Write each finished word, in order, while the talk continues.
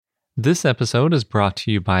This episode is brought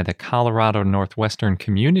to you by the Colorado Northwestern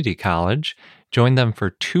Community College. Join them for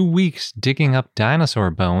 2 weeks digging up dinosaur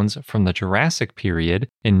bones from the Jurassic period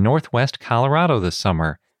in Northwest Colorado this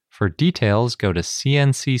summer. For details, go to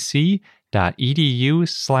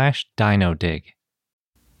cncc.edu/dinodig.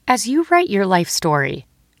 As you write your life story,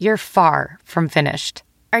 you're far from finished.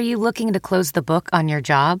 Are you looking to close the book on your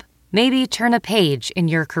job? Maybe turn a page in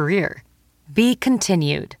your career? Be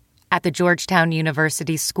continued at the Georgetown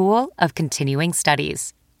University School of Continuing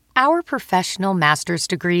Studies. Our professional master's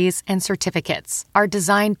degrees and certificates are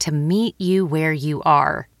designed to meet you where you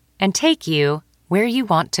are and take you where you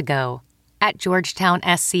want to go. At Georgetown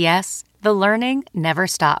SCS, the learning never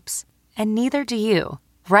stops, and neither do you.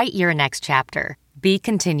 Write your next chapter. Be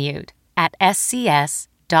continued at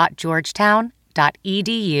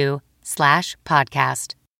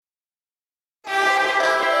scs.georgetown.edu/podcast.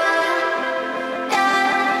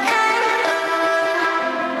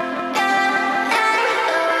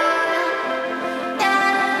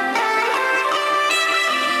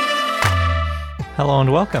 Hello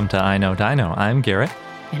and welcome to I Know Dino. I'm Garrett.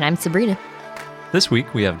 And I'm Sabrina. This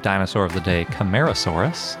week we have Dinosaur of the Day,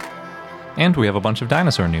 Camarasaurus, and we have a bunch of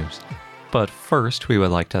dinosaur news. But first, we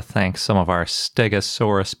would like to thank some of our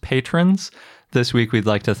Stegosaurus patrons. This week we'd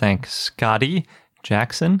like to thank Scotty,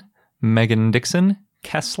 Jackson, Megan Dixon,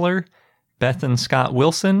 Kessler, Beth and Scott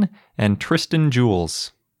Wilson, and Tristan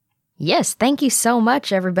Jules. Yes, thank you so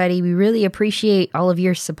much, everybody. We really appreciate all of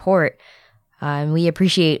your support. And we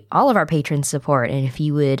appreciate all of our patrons' support. And if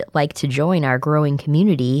you would like to join our growing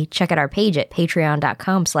community, check out our page at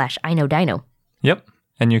patreon.com/iknowdino. Yep,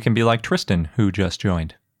 and you can be like Tristan, who just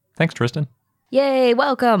joined. Thanks, Tristan. Yay,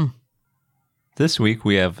 welcome. This week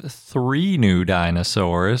we have 3 new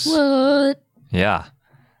dinosaurs. What? Yeah.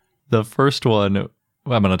 The first one I'm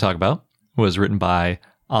going to talk about was written by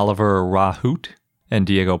Oliver Rahout and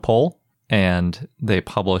Diego Pol, and they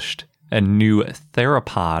published a new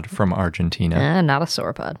theropod from Argentina. Not a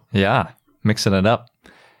sauropod. Yeah, mixing it up.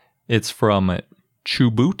 It's from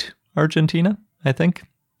Chubut, Argentina, I think.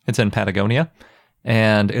 It's in Patagonia,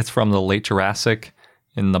 and it's from the late Jurassic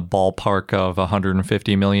in the ballpark of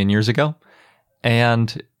 150 million years ago.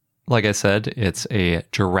 And like I said, it's a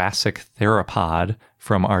Jurassic theropod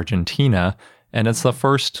from Argentina, and it's the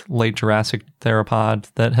first late Jurassic theropod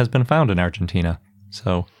that has been found in Argentina.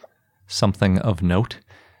 So something of note.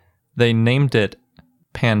 They named it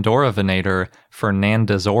Pandoravenator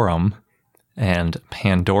fernandezorum, and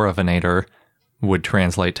Pandoravenator would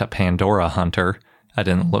translate to Pandora Hunter. I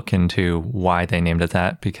didn't look into why they named it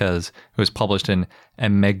that because it was published in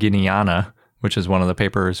Emeginiana, which is one of the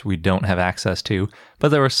papers we don't have access to. But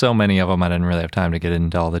there were so many of them, I didn't really have time to get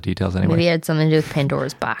into all the details anyway. Maybe it had something to do with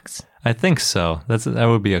Pandora's box. I think so. That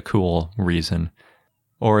would be a cool reason.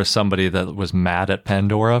 Or somebody that was mad at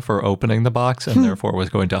Pandora for opening the box and therefore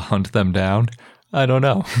was going to hunt them down. I don't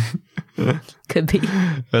know. Could be.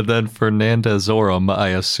 And then Fernandezorum, I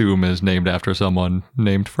assume, is named after someone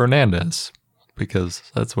named Fernandez,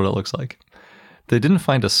 because that's what it looks like. They didn't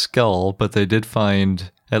find a skull, but they did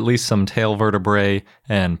find at least some tail vertebrae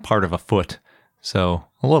and part of a foot. So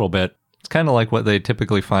a little bit. It's kind of like what they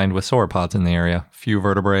typically find with sauropods in the area. A few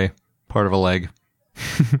vertebrae, part of a leg,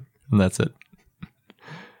 and that's it.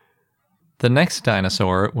 The next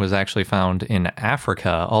dinosaur was actually found in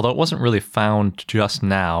Africa, although it wasn't really found just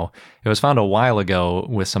now. It was found a while ago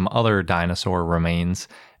with some other dinosaur remains,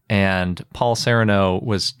 and Paul Sereno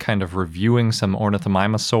was kind of reviewing some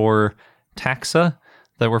Ornithomimosaur taxa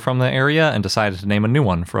that were from the area and decided to name a new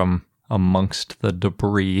one from amongst the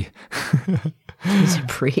debris.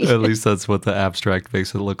 Debris. At least that's what the abstract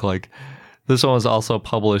makes it look like. This one was also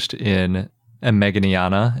published in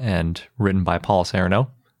Emeginiana and written by Paul Sereno.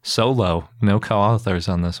 Solo, no co-authors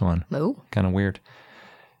on this one. Oh. Kind of weird.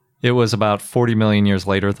 It was about 40 million years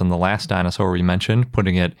later than the last dinosaur we mentioned,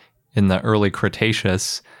 putting it in the early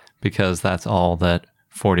Cretaceous, because that's all that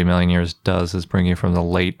 40 million years does, is bring you from the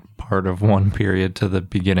late part of one period to the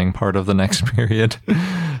beginning part of the next period,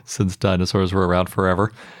 since dinosaurs were around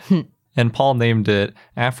forever. And Paul named it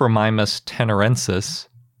Aframimus tenerensis.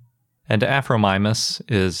 And Aframimus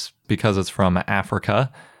is because it's from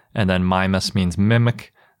Africa, and then mimus means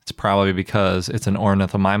mimic. It's probably because it's an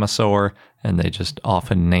ornithomimosaur, and they just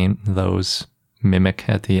often name those mimic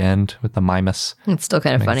at the end with the mimus. It's still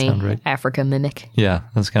kind of funny. Right. Africa mimic. Yeah,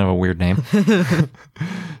 that's kind of a weird name.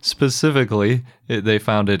 Specifically, they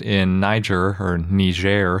found it in Niger, or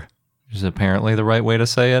Niger, which is apparently the right way to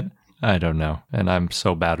say it. I don't know, and I'm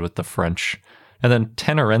so bad with the French. And then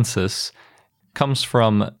tenerensis comes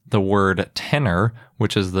from the word tenor,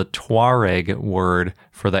 which is the Tuareg word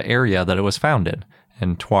for the area that it was found in.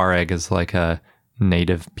 And Tuareg is like a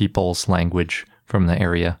native people's language from the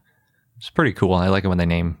area. It's pretty cool. I like it when they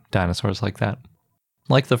name dinosaurs like that.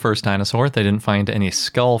 Like the first dinosaur, they didn't find any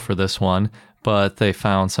skull for this one, but they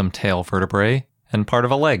found some tail vertebrae and part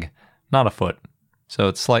of a leg, not a foot. So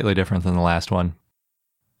it's slightly different than the last one.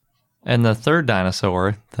 And the third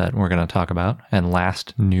dinosaur that we're going to talk about, and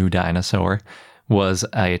last new dinosaur, was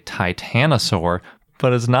a titanosaur,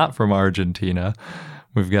 but it's not from Argentina.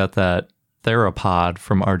 We've got that theropod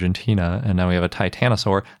from Argentina, and now we have a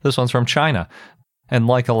titanosaur. This one's from China. And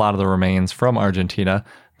like a lot of the remains from Argentina,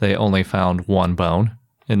 they only found one bone.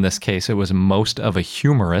 In this case, it was most of a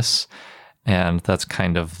humerus, and that's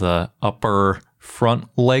kind of the upper front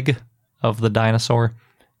leg of the dinosaur.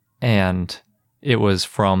 And it was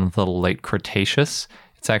from the late Cretaceous.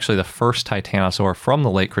 It's actually the first titanosaur from the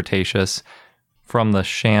late Cretaceous from the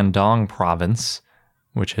Shandong province,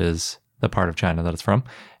 which is the part of China that it's from.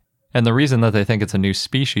 And the reason that they think it's a new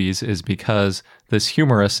species is because this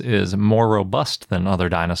humerus is more robust than other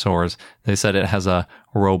dinosaurs. They said it has a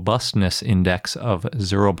robustness index of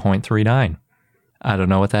 0.39. I don't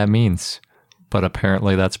know what that means, but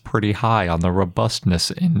apparently that's pretty high on the robustness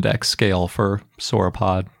index scale for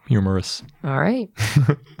sauropod humerus. All right.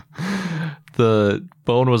 The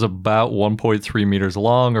bone was about 1.3 meters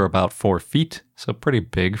long, or about 4 feet, so pretty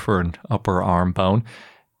big for an upper arm bone.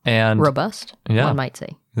 And robust, yeah, one might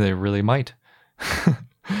say. They really might.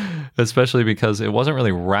 Especially because it wasn't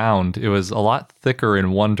really round. It was a lot thicker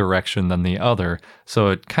in one direction than the other. So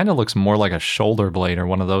it kind of looks more like a shoulder blade or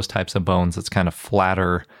one of those types of bones that's kind of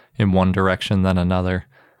flatter in one direction than another.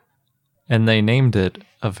 And they named it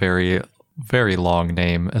a very, very long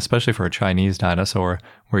name, especially for a Chinese dinosaur,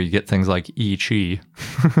 where you get things like Yi Chi.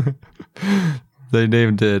 They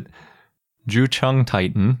named it Zhucheng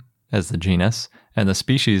Titan as the genus, and the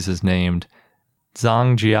species is named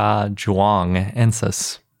Zhangjia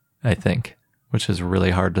zhuangensis, I think, which is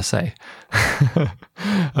really hard to say.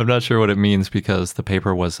 I'm not sure what it means because the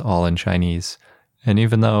paper was all in Chinese. And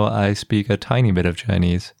even though I speak a tiny bit of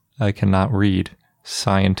Chinese, I cannot read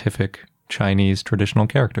scientific Chinese traditional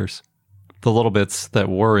characters. The little bits that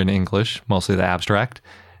were in English, mostly the abstract,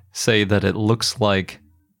 say that it looks like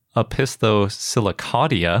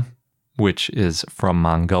Opisthosilicidia, which is from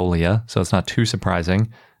Mongolia, so it's not too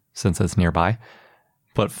surprising since it's nearby.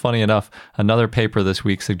 But funny enough, another paper this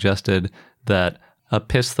week suggested that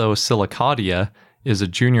Opisthosilicidia is a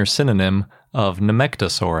junior synonym of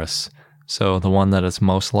Nemegtosaurus. So the one that it's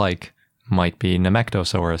most like might be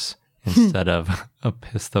Nemegtosaurus instead of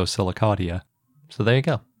Opisthosilicidia. So there you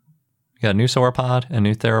go. You got a new sauropod, a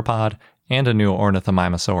new theropod, and a new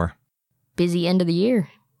ornithomimosaur. Busy end of the year.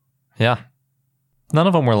 Yeah. None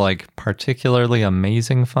of them were like particularly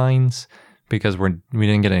amazing finds because we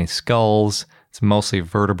didn't get any skulls. It's mostly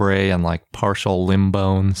vertebrae and like partial limb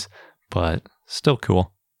bones, but still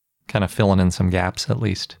cool. Kind of filling in some gaps at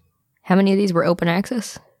least. How many of these were open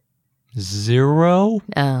access? 0.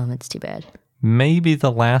 Oh, that's too bad. Maybe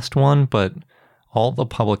the last one, but all the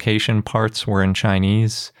publication parts were in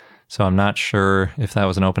Chinese. So I'm not sure if that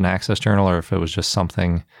was an open access journal or if it was just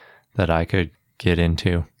something that I could get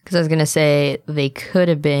into. Because I was going to say they could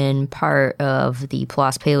have been part of the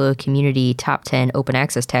PLOS Paleo Community Top 10 Open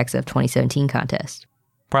Access Taxa of 2017 contest.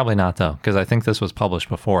 Probably not, though, because I think this was published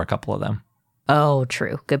before a couple of them. Oh,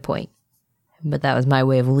 true. Good point. But that was my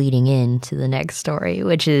way of leading into the next story,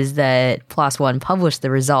 which is that PLOS One published the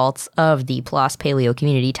results of the PLOS Paleo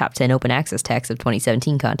Community Top 10 Open Access Taxa of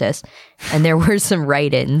 2017 contest. And there were some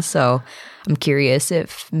write-ins, so I'm curious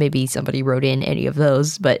if maybe somebody wrote in any of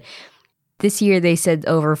those. But this year, they said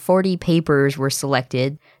over 40 papers were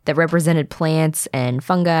selected that represented plants and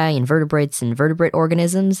fungi, invertebrates, and vertebrate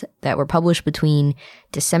organisms that were published between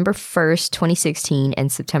December 1st, 2016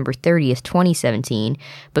 and September 30th, 2017.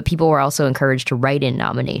 But people were also encouraged to write in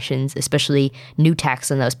nominations, especially new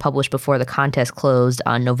taxon that was published before the contest closed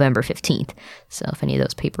on November 15th. So if any of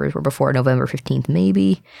those papers were before November 15th,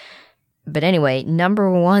 maybe. But anyway, number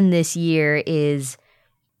 1 this year is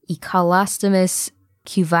Ecolostomus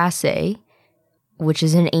cuvaceae, which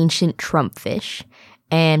is an ancient trumpfish,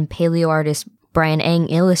 and paleo artist Brian Eng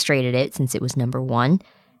illustrated it since it was number 1.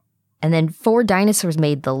 And then 4 dinosaurs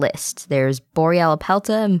made the list. There's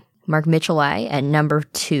Borealopelta markmitchellii at number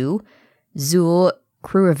 2, Zool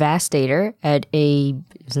cruivastator at a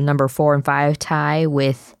number 4 and 5 tie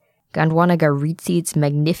with Gondwana garitsits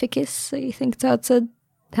magnificus, I think that's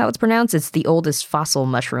how it's pronounced. It's the oldest fossil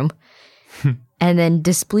mushroom. And then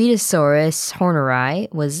Daspletosaurus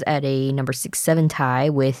horneri was at a number 6-7 tie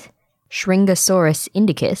with Shringosaurus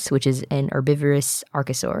indicus, which is an herbivorous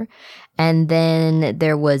archosaur. And then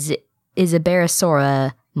there was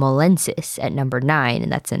Isaberosaura molensis at number 9,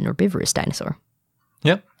 and that's an herbivorous dinosaur.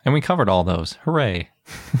 Yep. And we covered all those. Hooray.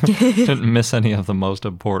 Didn't miss any of the most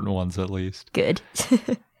important ones, at least. Good.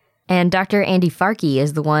 And Dr. Andy Farkey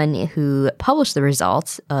is the one who published the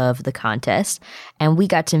results of the contest, and we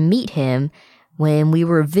got to meet him when we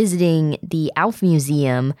were visiting the Alf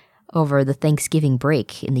Museum over the Thanksgiving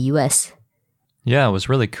break in the U.S. Yeah, it was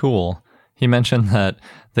really cool. He mentioned that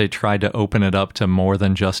they tried to open it up to more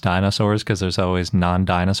than just dinosaurs because there's always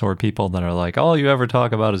non-dinosaur people that are like, all you ever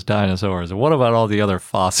talk about is dinosaurs. What about all the other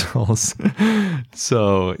fossils?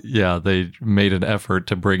 So, yeah, they made an effort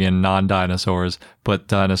to bring in non-dinosaurs, but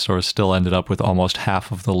dinosaurs still ended up with almost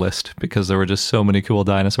half of the list because there were just so many cool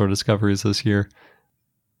dinosaur discoveries this year.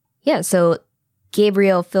 Yeah, so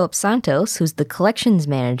Gabriel Philip Santos, who's the collections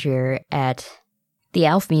manager at the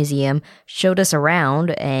Alf Museum, showed us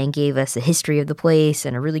around and gave us a history of the place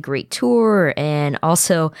and a really great tour. And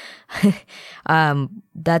also,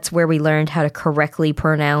 that's where we learned how to correctly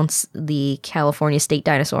pronounce the California state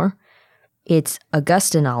dinosaur. It's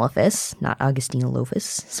Augustinolophus, not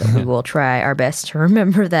Augustinolophus. So we will try our best to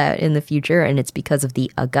remember that in the future. And it's because of the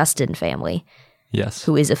Augustin family. Yes.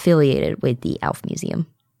 Who is affiliated with the Alf Museum.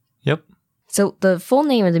 Yep. So the full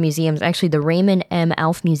name of the museum is actually the Raymond M.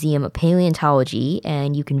 Alf Museum of Paleontology,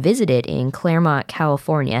 and you can visit it in Claremont,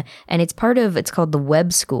 California. And it's called the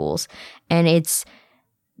Webb Schools, and it's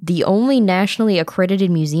the only nationally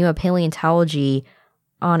accredited museum of paleontology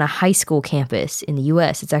on a high school campus in the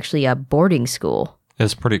U.S. It's actually a boarding school.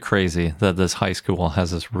 It's pretty crazy that this high school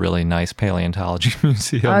has this really nice paleontology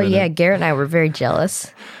museum. Oh, yeah, Garrett and I were very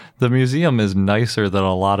jealous. The museum is nicer than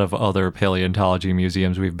a lot of other paleontology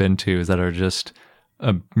museums we've been to that are just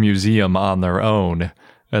a museum on their own.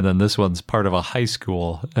 And then this one's part of a high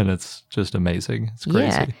school, and it's just amazing. It's crazy.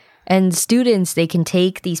 Yeah. And students, they can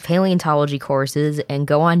take these paleontology courses and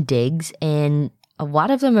go on digs, and a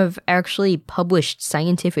lot of them have actually published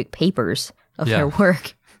scientific papers of their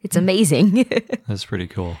work. It's amazing. That's pretty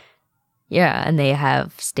cool. Yeah, and they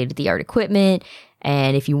have state-of-the-art equipment.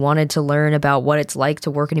 And if you wanted to learn about what it's like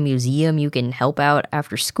to work in a museum, you can help out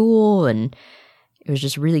after school. And it was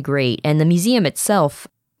just really great. And the museum itself,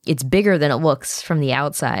 it's bigger than it looks from the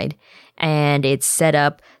outside. And it's set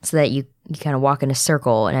up so that you kind of walk in a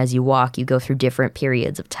circle. And as you walk, you go through different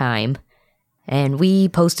periods of time. And we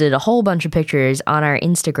posted a whole bunch of pictures on our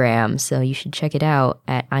Instagram. So you should check it out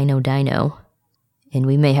at I Know Dino. And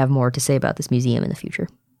we may have more to say about this museum in the future.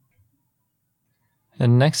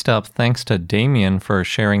 And next up, thanks to Damien for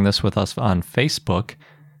sharing this with us on Facebook,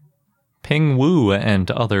 Ping Wu and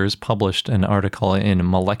others published an article in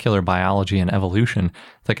Molecular Biology and Evolution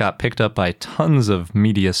that got picked up by tons of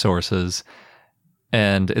media sources.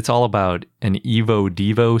 And it's all about an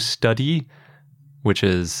Evo-Devo study, which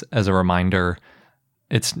is, as a reminder,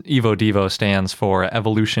 Evo-Devo stands for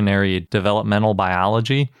Evolutionary Developmental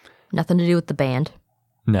Biology. Nothing to do with the band.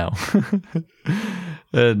 No.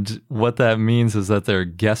 And what that means is that they're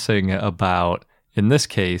guessing about, in this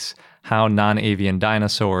case, how non-avian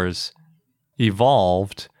dinosaurs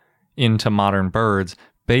evolved into modern birds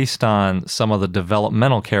based on some of the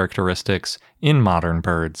developmental characteristics in modern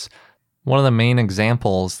birds. One of the main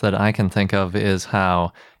examples that I can think of is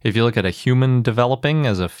how, if you look at a human developing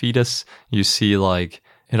as a fetus, you see like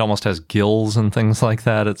it almost has gills and things like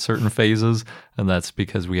that at certain phases, and that's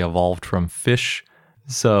because we evolved from fish.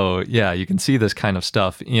 So, yeah, you can see this kind of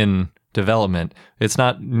stuff in development. It's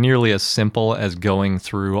not nearly as simple as going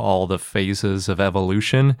through all the phases of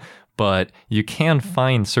evolution, but you can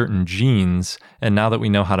find certain genes, and now that we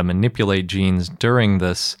know how to manipulate genes during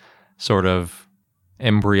this sort of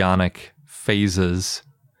embryonic phases,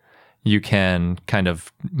 you can kind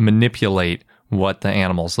of manipulate what the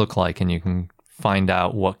animals look like, and you can find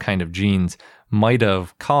out what kind of genes might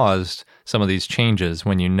have caused some of these changes.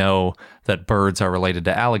 When you know that birds are related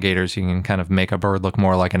to alligators, you can kind of make a bird look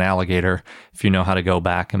more like an alligator if you know how to go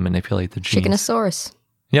back and manipulate the genes. Chickenosaurus.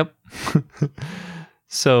 Yep.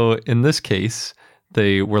 So in this case,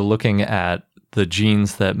 they were looking at the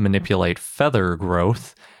genes that manipulate feather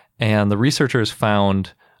growth, and the researchers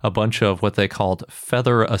found a bunch of what they called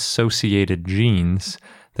feather-associated genes.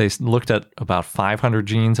 They looked at about 500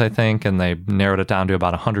 genes, I think, and they narrowed it down to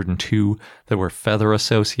about 102 that were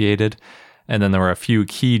feather-associated. And then there were a few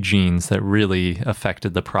key genes that really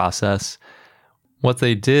affected the process. What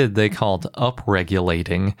they did, they called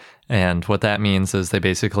upregulating. And what that means is they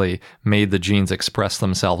basically made the genes express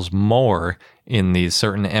themselves more in these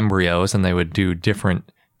certain embryos, and they would do different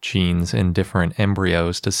genes in different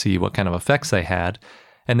embryos to see what kind of effects they had.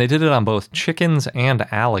 And they did it on both chickens and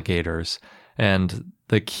alligators. And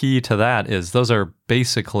the key to that is those are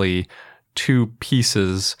basically two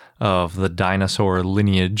pieces of the dinosaur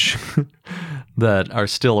lineage. that are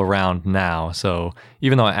still around now. So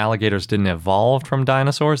even though alligators didn't evolve from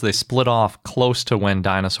dinosaurs, they split off close to when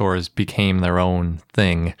dinosaurs became their own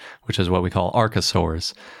thing, which is what we call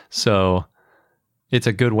archosaurs. So it's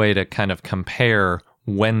a good way to kind of compare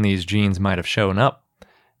when these genes might have shown up.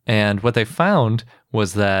 And what they found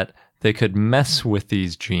was that they could mess with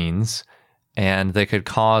these genes and they could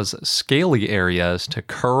cause scaly areas to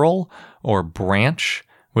curl or branch,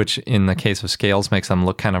 which in the case of scales makes them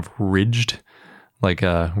look kind of ridged, like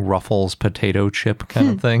a Ruffles potato chip kind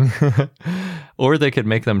of thing. Or they could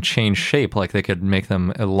make them change shape, like they could make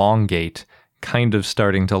them elongate, kind of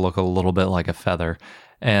starting to look a little bit like a feather.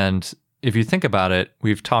 And if you think about it,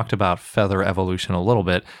 we've talked about feather evolution a little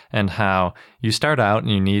bit and how you start out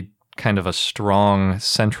and you need kind of a strong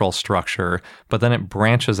central structure, but then it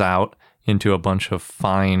branches out into a bunch of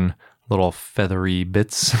fine little feathery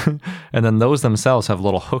bits. And then those themselves have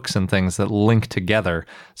little hooks and things that link together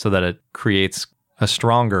so that it creates a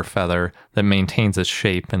stronger feather that maintains its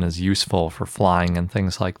shape and is useful for flying and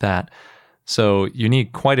things like that. So you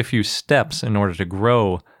need quite a few steps in order to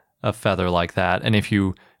grow a feather like that. And if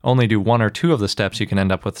you only do one or two of the steps, you can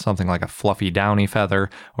end up with something like a fluffy downy feather,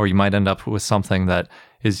 or you might end up with something that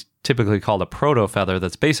is typically called a proto-feather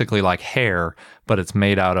that's basically like hair, but it's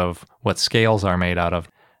made out of what scales are made out of,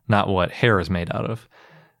 not what hair is made out of.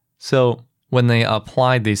 So when they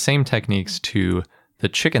applied these same techniques to the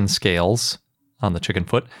chicken scales on the chicken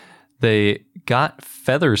foot, they got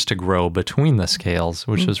feathers to grow between the scales,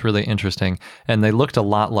 which was really interesting. And they looked a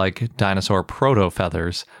lot like dinosaur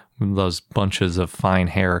proto-feathers, those bunches of fine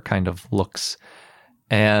hair kind of looks.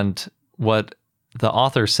 And what the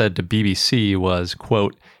author said to BBC was,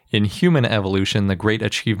 quote, "In human evolution, the great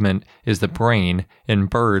achievement is the brain. In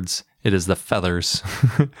birds, it is the feathers."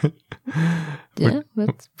 Yeah,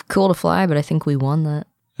 that's cool to fly, but I think we won that.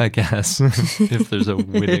 I guess, if there's a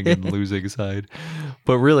winning and losing side.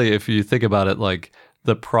 But really, if you think about it, like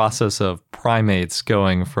the process of primates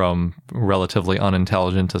going from relatively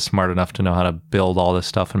unintelligent to smart enough to know how to build all this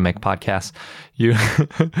stuff and make podcasts, you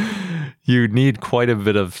you need quite a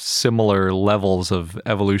bit of similar levels of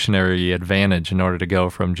evolutionary advantage in order to go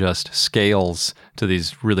from just scales to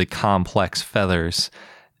these really complex feathers.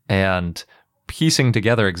 And piecing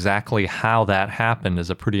together exactly how that happened is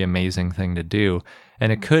a pretty amazing thing to do.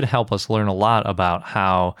 And it could help us learn a lot about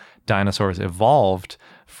how dinosaurs evolved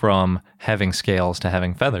from having scales to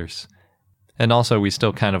having feathers. And also, we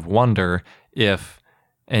still kind of wonder if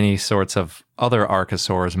any sorts of other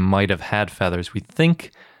archosaurs might have had feathers. We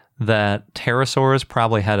think that pterosaurs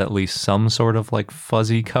probably had at least some sort of like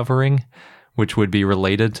fuzzy covering, which would be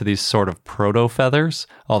related to these sort of proto-feathers,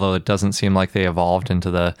 although it doesn't seem like they evolved into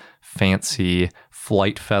the fancy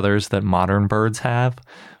flight feathers that modern birds have.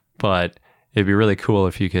 But it'd be really cool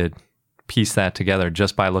if you could piece that together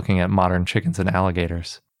just by looking at modern chickens and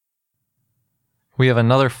alligators. We have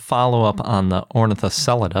another follow-up on the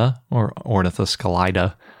Ornithocelida, or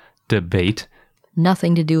Ornithoscelida, debate.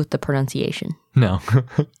 Nothing to do with the pronunciation. No.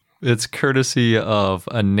 It's courtesy of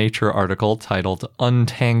a Nature article titled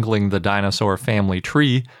 "Untangling the Dinosaur Family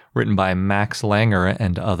Tree," written by Max Langer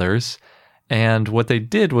and others. And what they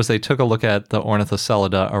did was they took a look at the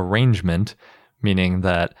Ornithocelida arrangement, meaning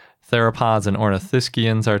that theropods and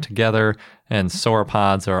ornithischians are together, and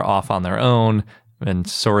sauropods are off on their own, and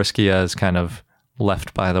Saurischia is kind of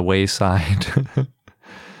left by the wayside.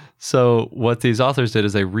 So what these authors did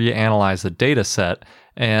is they reanalyzed the data set,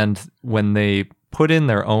 and when they put in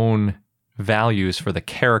their own values for the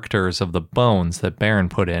characters of the bones that Barron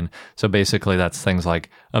put in, so basically that's things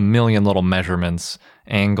like a million little measurements,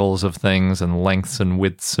 angles of things, and lengths and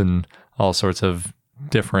widths, and all sorts of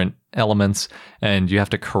different elements, and you have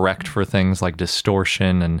to correct for things like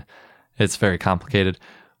distortion, and it's very complicated.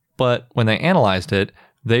 But when they analyzed it,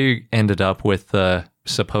 they ended up with the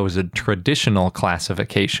supposed traditional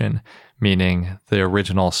classification, meaning the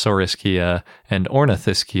original Saurischia and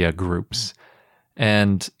Ornithischia groups.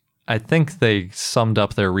 And I think they summed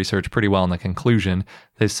up their research pretty well in the conclusion.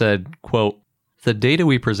 They said, quote, "The data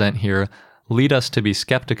we present here lead us to be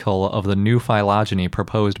skeptical of the new phylogeny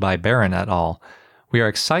proposed by Barron et al. We are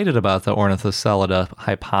excited about the Ornithocelida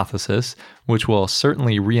hypothesis, which will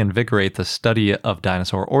certainly reinvigorate the study of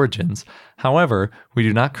dinosaur origins. However, we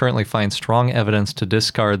do not currently find strong evidence to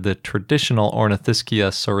discard the traditional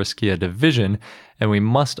Ornithischia-Saurischia division, and we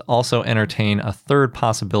must also entertain a third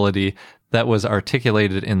possibility that was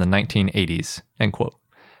articulated in the 1980s, end quote.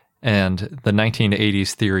 And the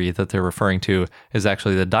 1980s theory that they're referring to is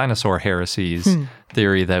actually the dinosaur heresies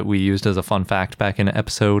theory that we used as a fun fact back in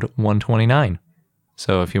episode 129.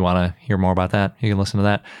 So if you want to hear more about that, you can listen to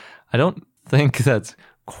that. I don't think that's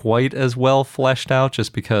quite as well fleshed out,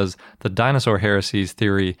 just because the dinosaur heresies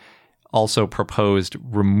theory also proposed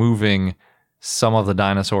removing some of the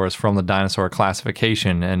dinosaurs from the dinosaur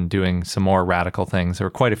classification and doing some more radical things. There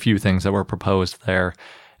were quite a few things that were proposed there,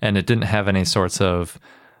 and it didn't have any sorts of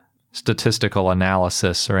statistical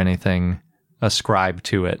analysis or anything ascribed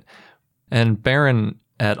to it. And Barron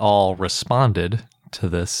et al. Responded to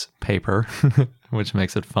this paper, which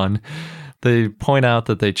makes it fun. They point out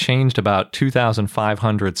that they changed about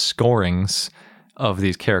 2,500 scorings of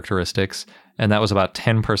these characteristics, and that was about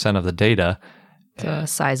 10% of the data. It's a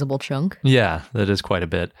sizable chunk. Yeah, that is quite a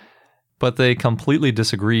bit. But they completely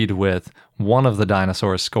disagreed with one of the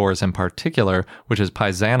dinosaur scores in particular, which is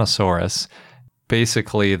Paisanosaurus.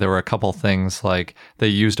 Basically, there were a couple things like they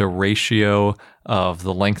used a ratio of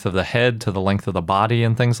the length of the head to the length of the body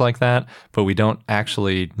and things like that, but we don't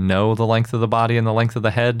actually know the length of the body and the length of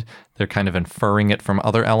the head. They're kind of inferring it from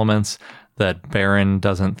other elements that Barron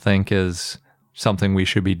doesn't think is something we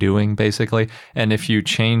should be doing, basically. And if you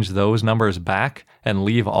change those numbers back and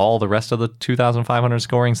leave all the rest of the 2,500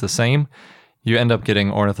 scorings the same, you end up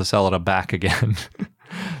getting Ornithocelida back again.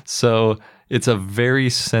 So it's a very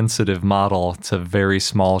sensitive model to very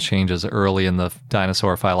small changes early in the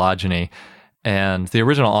dinosaur phylogeny. And the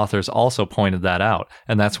original authors also pointed that out.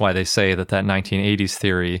 And that's why they say that that 1980s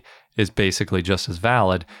theory is basically just as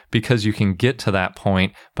valid, because you can get to that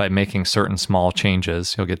point by making certain small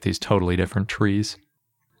changes. You'll get these totally different trees.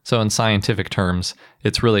 So in scientific terms,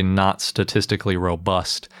 it's really not statistically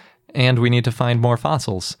robust. And we need to find more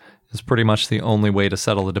fossils. It's pretty much the only way to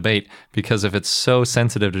settle the debate, because if it's so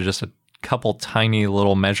sensitive to just a couple tiny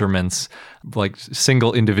little measurements, like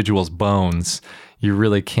single individual's bones, you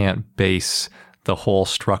really can't base the whole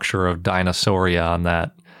structure of Dinosauria on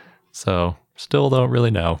that. So still don't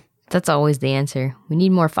really know. That's always the answer. We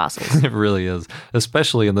need more fossils. It really is.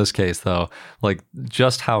 Especially in this case, though. Like,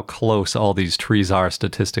 just how close all these trees are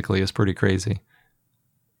statistically is pretty crazy.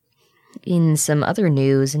 In some other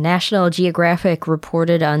news, National Geographic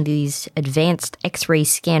reported on these advanced X-ray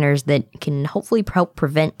scanners that can hopefully help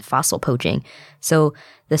prevent fossil poaching. So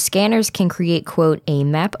the scanners can create, quote, a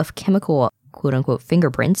map of chemical, quote unquote,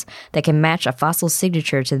 fingerprints that can match a fossil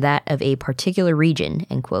signature to that of a particular region,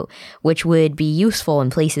 end quote, which would be useful in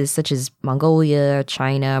places such as Mongolia,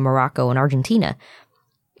 China, Morocco, and Argentina.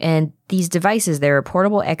 And these devices, they're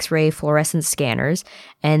portable X-ray fluorescence scanners,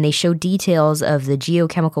 and they show details of the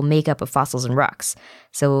geochemical makeup of fossils and rocks.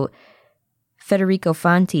 So Federico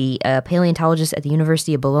Fanti, a paleontologist at the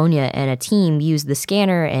University of Bologna, and a team used the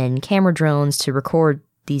scanner and camera drones to record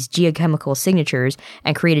these geochemical signatures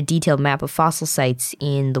and create a detailed map of fossil sites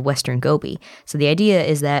in the Western Gobi. So the idea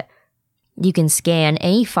is that you can scan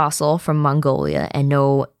any fossil from Mongolia and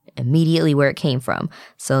know immediately where it came from.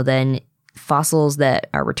 So then fossils that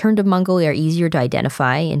are returned to Mongolia are easier to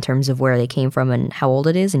identify in terms of where they came from and how old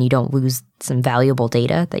it is, and you don't lose some valuable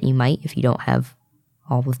data that you might if you don't have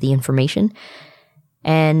all of the information.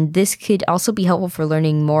 And this could also be helpful for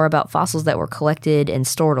learning more about fossils that were collected and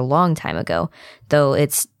stored a long time ago, though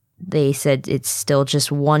they said it's still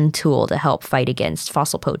just one tool to help fight against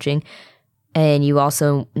fossil poaching. And you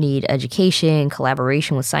also need education,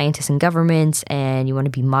 collaboration with scientists and governments, and you want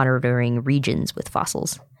to be monitoring regions with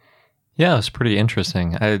fossils. Yeah, it's pretty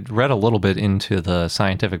interesting. I read a little bit into the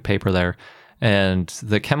scientific paper there, and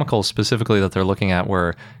the chemicals specifically that they're looking at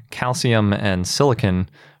were calcium and silicon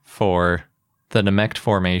for the Namek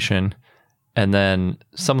formation, and then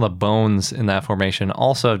some of the bones in that formation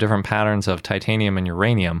also have different patterns of titanium and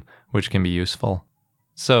uranium, which can be useful.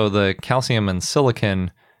 So the calcium and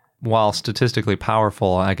silicon, while statistically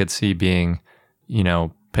powerful, I could see being,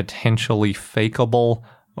 potentially fakeable,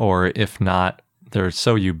 or if not, they're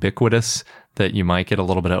so ubiquitous that you might get a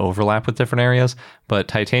little bit of overlap with different areas. But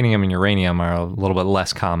titanium and uranium are a little bit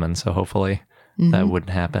less common, so hopefully that wouldn't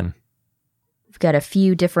happen. We've got a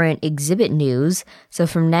few different exhibit news. So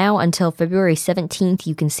from now until February 17th,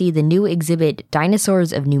 you can see the new exhibit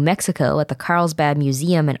Dinosaurs of New Mexico at the Carlsbad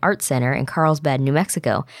Museum and Art Center in Carlsbad, New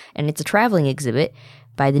Mexico. And it's a traveling exhibit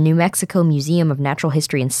by the New Mexico Museum of Natural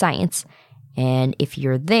History and Science. And if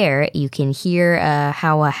you're there, you can hear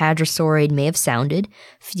how a hadrosaurid may have sounded,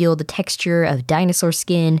 feel the texture of dinosaur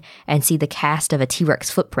skin, and see the cast of a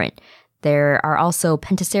T-Rex footprint. There are also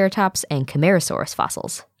Pentaceratops and Camarasaurus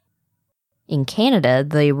fossils. In Canada,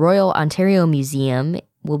 the Royal Ontario Museum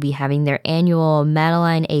will be having their annual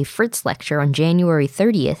Madeline A. Fritz Lecture on January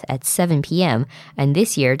 30th at 7 p.m., and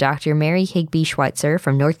this year, Dr. Mary Higby Schweitzer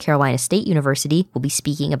from North Carolina State University will be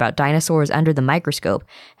speaking about dinosaurs under the microscope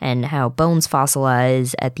and how bones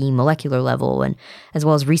fossilize at the molecular level, and as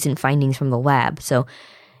well as recent findings from the lab. So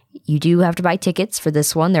You do have to buy tickets for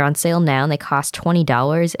this one. They're on sale now, and they cost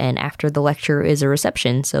 $20, and after the lecture is a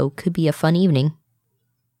reception, so could be a fun evening.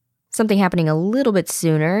 Something happening a little bit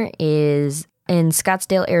sooner is in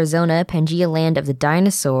Scottsdale, Arizona. Pangea Land of the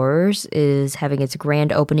Dinosaurs is having its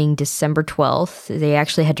grand opening December 12th. They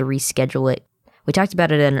actually had to reschedule it. We talked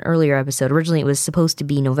about it in an earlier episode. Originally, it was supposed to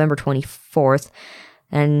be November 24th,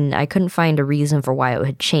 and I couldn't find a reason for why it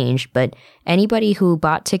had changed, but anybody who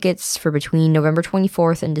bought tickets for between November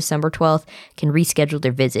 24th and December 12th can reschedule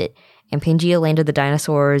their visit. And Pangea Land of the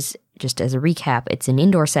Dinosaurs, just as a recap, it's an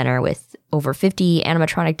indoor center with over 50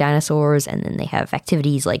 animatronic dinosaurs, and then they have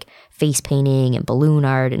activities like face painting and balloon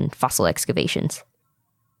art and fossil excavations.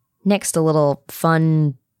 Next, a little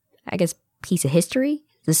fun, piece of history.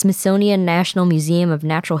 The Smithsonian National Museum of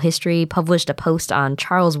Natural History published a post on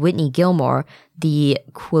Charles Whitney Gilmore, the,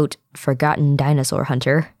 quote, forgotten dinosaur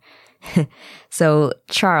hunter. So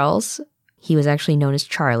Charles, he was actually known as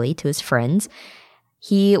Charlie to his friends.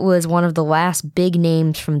 He was one of the last big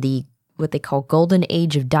names from the what they call golden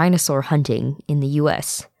age of dinosaur hunting in the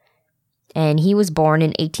U.S. And he was born in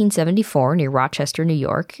 1874 near Rochester, New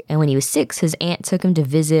York. And when he was 6, his aunt took him to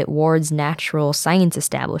visit Ward's Natural Science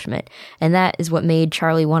Establishment. And that is what made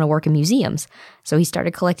Charlie want to work in museums. So he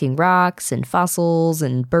started collecting rocks and fossils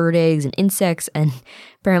and bird eggs and insects, and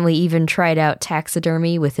apparently even tried out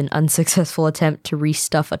taxidermy with an unsuccessful attempt to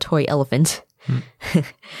restuff a toy elephant. At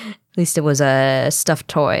least it was a stuffed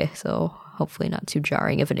toy, so hopefully not too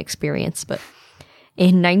jarring of an experience. But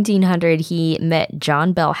in 1900, he met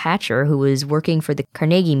John Bell Hatcher, who was working for the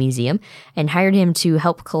Carnegie Museum, and hired him to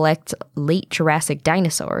help collect late Jurassic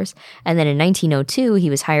dinosaurs. And then in 1902, he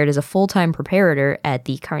was hired as a full-time preparator at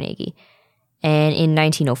the Carnegie. And in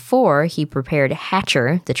 1904, he prepared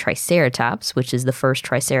Hatcher, the Triceratops, which is the first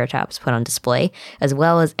Triceratops put on display, as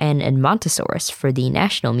well as an Edmontosaurus for the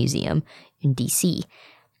National Museum in D.C.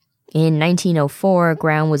 In 1904,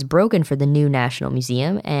 ground was broken for the new National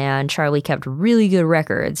Museum, and Charlie kept really good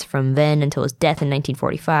records from then until his death in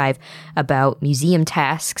 1945 about museum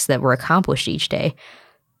tasks that were accomplished each day.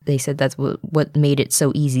 They said that's what made it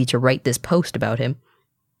so easy to write this post about him.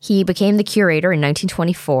 He became the curator in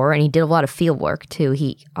 1924, and he did a lot of field work, too.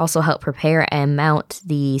 He also helped prepare and mount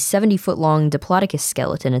the 70-foot-long Diplodocus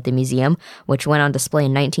skeleton at the museum, which went on display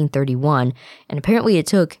in 1931, and apparently it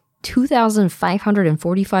took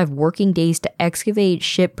 2,545 working days to excavate,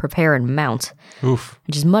 ship, prepare, and mount. Oof.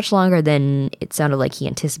 Which is much longer than it sounded like he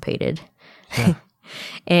anticipated. Yeah.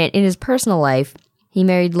 And in his personal life, he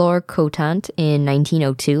married Laura Cotant in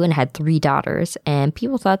 1902 and had 3 daughters, and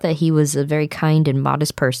people thought that he was a very kind and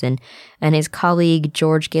modest person, and his colleague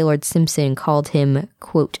George Gaylord Simpson called him,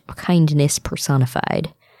 quote, kindness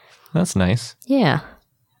personified. That's nice. Yeah.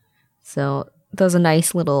 So that was a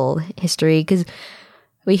nice little history, because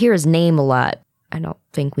we hear his name a lot. I don't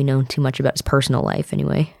think we know too much about his personal life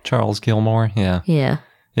anyway. Charles Gilmore, yeah. Yeah.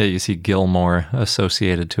 Yeah, you see Gilmore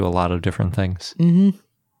associated to a lot of different things. Mm-hmm.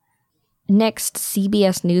 Next,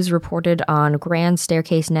 CBS News reported on Grand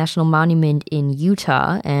Staircase National Monument in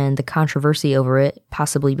Utah and the controversy over it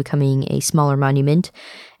possibly becoming a smaller monument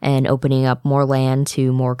and opening up more land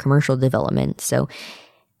to more commercial development. So,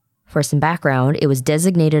 for some background, it was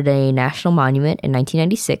designated a national monument in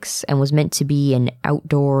 1996 and was meant to be an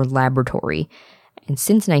outdoor laboratory. And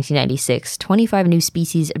since 1996, 25 new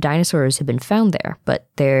species of dinosaurs have been found there, but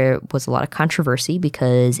there was a lot of controversy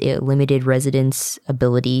because it limited residents'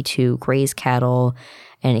 ability to graze cattle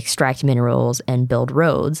and extract minerals and build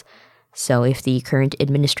roads. So if the current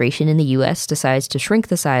administration in the U.S. decides to shrink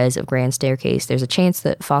the size of Grand Staircase, there's a chance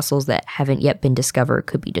that fossils that haven't yet been discovered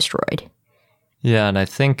could be destroyed. Yeah, and I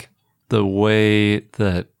think the way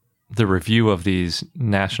that the review of these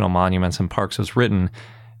national monuments and parks was written,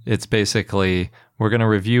 it's basically, we're going to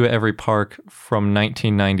review every park from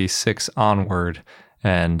 1996 onward.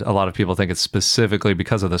 And a lot of people think it's specifically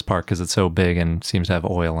because of this park because it's so big and seems to have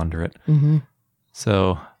oil under it. Mm-hmm.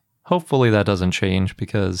 So hopefully that doesn't change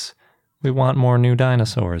because we want more new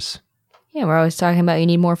dinosaurs. Yeah, we're always talking about you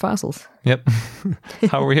need more fossils. Yep.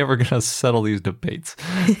 How are we ever going to settle these debates?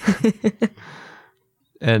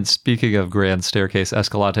 And speaking of Grand Staircase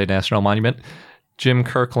Escalante National Monument, Jim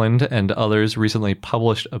Kirkland and others recently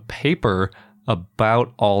published a paper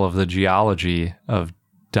about all of the geology of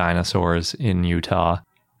dinosaurs in Utah.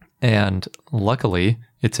 And luckily,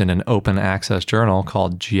 it's in an open access journal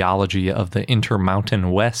called Geology of the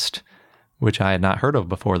Intermountain West, which I had not heard of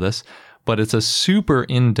before this. But it's a super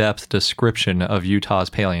in-depth description of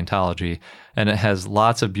Utah's paleontology, and it has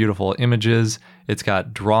lots of beautiful images. It's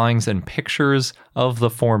got drawings and pictures of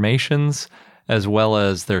the formations, as well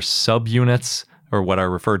as their subunits or what are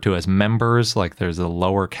referred to as members, like there's a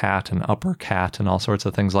lower cat and upper cat and all sorts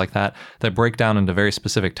of things like that, that break down into very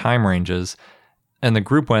specific time ranges. And the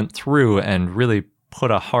group went through and really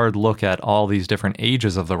put a hard look at all these different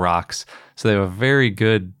ages of the rocks. So they have a very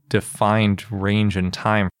good defined range in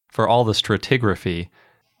time for all the stratigraphy,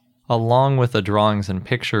 along with the drawings and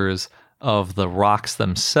pictures of the rocks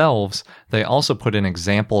themselves. They also put in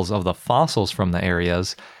examples of the fossils from the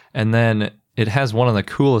areas. And then it has one of the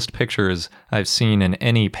coolest pictures I've seen in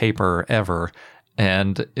any paper ever.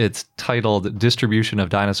 And it's titled Distribution of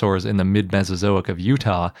Dinosaurs in the Mid-Mesozoic of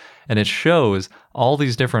Utah. And it shows all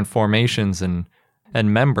these different formations and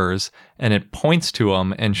members, and it points to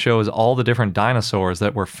them and shows all the different dinosaurs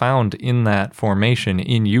that were found in that formation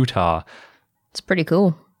in Utah. It's pretty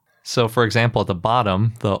cool. So, for example, at the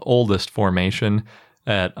bottom, the oldest formation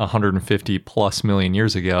at 150 plus million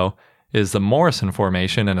years ago is the Morrison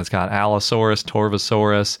Formation, and it's got Allosaurus,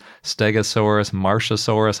 Torvosaurus, Stegosaurus,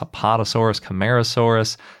 Martiasaurus, Apatosaurus,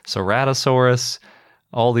 Camarasaurus, Ceratosaurus,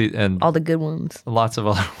 all the good ones. Lots of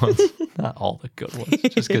other ones. Not all the good ones,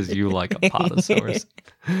 just because you like Apatosaurus.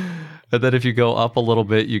 And then if you go up a little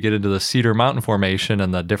bit, you get into the Cedar Mountain Formation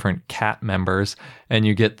and the different cat members, and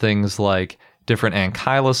you get things like different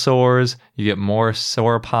ankylosaurs, you get more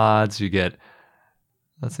sauropods, you get,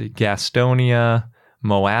 Gastonia,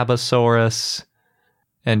 Moabosaurus,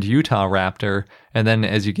 and Utahraptor. And then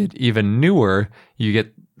as you get even newer, you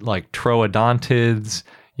get like Troodontids,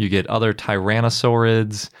 you get other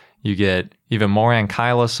Tyrannosaurids, you get even more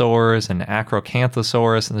ankylosaurs and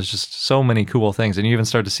Acrocanthosaurus, and there's just so many cool things. And you even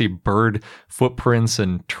start to see bird footprints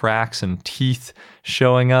and tracks and teeth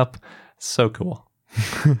showing up. So cool.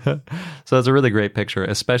 So it's a really great picture,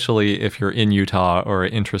 especially if you're in Utah or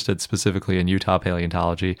interested specifically in Utah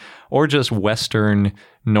paleontology or just Western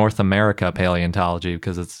North America paleontology,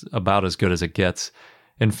 because it's about as good as it gets.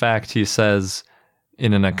 In fact, he says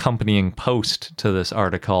in an accompanying post to this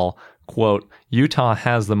article, quote, Utah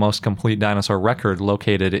has the most complete dinosaur record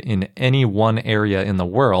located in any one area in the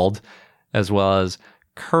world, as well as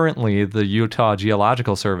currently the Utah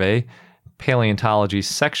Geological Survey Paleontology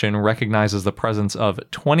section recognizes the presence of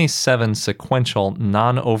 27 sequential,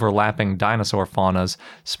 non-overlapping dinosaur faunas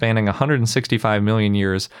spanning 165 million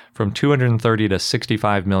years from 230 to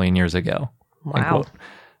 65 million years ago. Wow.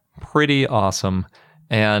 Pretty awesome.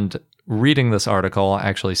 And reading this article,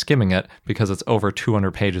 actually skimming it because it's over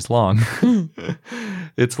 200 pages long,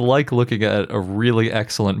 it's like looking at a really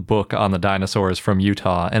excellent book on the dinosaurs from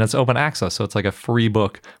Utah, and it's open access, so it's like a free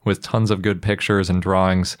book with tons of good pictures and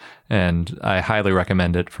drawings, and I highly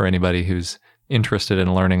recommend it for anybody who's interested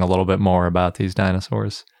in learning a little bit more about these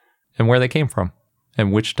dinosaurs and where they came from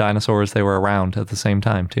and which dinosaurs they were around at the same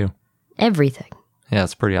time, too. Everything. Yeah,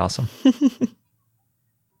 it's pretty awesome.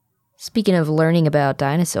 Speaking of learning about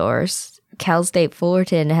dinosaurs, Cal State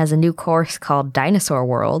Fullerton has a new course called Dinosaur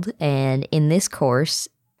World, and in this course,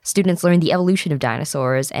 students learn the evolution of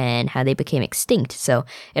dinosaurs and how they became extinct. So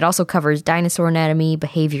it also covers dinosaur anatomy,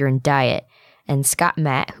 behavior, and diet. And Scott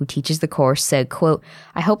Matt, who teaches the course, said, quote,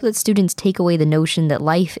 I hope that students take away the notion that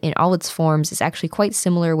life in all its forms is actually quite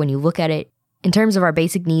similar when you look at it. In terms of our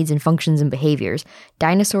basic needs and functions and behaviors,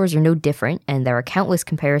 dinosaurs are no different, and there are countless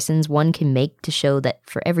comparisons one can make to show that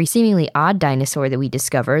for every seemingly odd dinosaur that we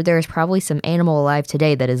discover, there is probably some animal alive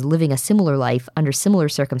today that is living a similar life under similar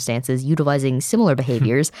circumstances, utilizing similar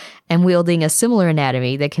behaviors, and wielding a similar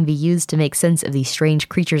anatomy that can be used to make sense of these strange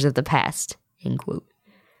creatures of the past. End quote.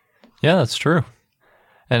 Yeah, that's true.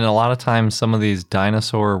 And a lot of times some of these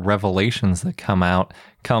dinosaur revelations that come out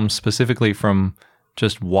come specifically from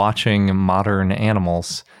just watching modern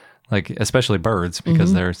animals, like especially birds,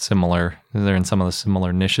 because they're similar. They're in some of the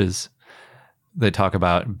similar niches. They talk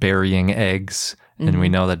about burying eggs, and we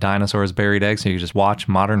know that dinosaurs buried eggs. So you just watch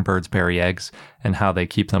modern birds bury eggs and how they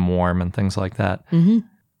keep them warm and things like that.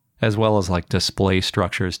 As well as like display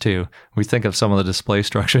structures too. We think of some of the display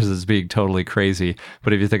structures as being totally crazy,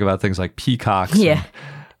 but if you think about things like peacocks and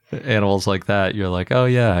animals like that, you're like, oh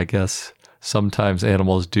yeah, I guess sometimes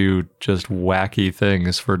animals do just wacky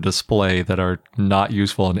things for display that are not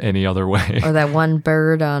useful in any other way. Or that one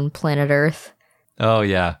bird on planet Earth. Oh,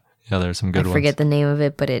 yeah. Yeah, there's some good ones. I forget the name of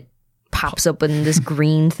it, but it pops up in this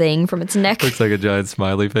green thing from its neck. Looks like a giant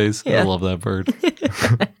smiley face. Yeah. I love that bird.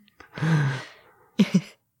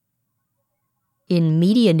 In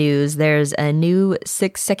media news, there's a new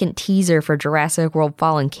 6-second teaser for Jurassic World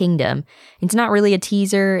Fallen Kingdom. It's not really a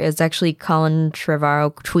teaser. It's actually Colin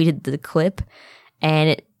Trevorrow tweeted the clip,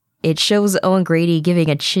 and it shows Owen Grady giving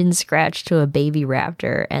a chin scratch to a baby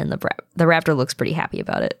raptor, and the raptor looks pretty happy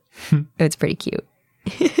about it. It's pretty cute.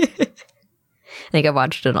 I think I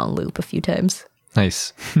watched it on loop a few times.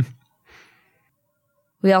 Nice.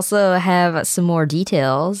 We also have some more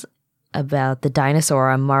details about the dinosaur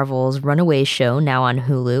on Marvel's Runaways show, now on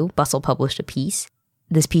Hulu. Bustle published a piece.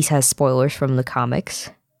 This piece has spoilers from the comics.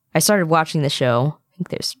 I started watching the show. I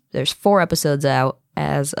think there's 4 episodes out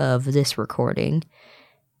as of this recording.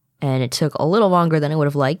 And it took a little longer than I would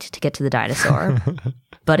have liked to get to the dinosaur.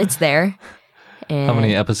 But it's there. And How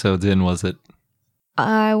many episodes in was it?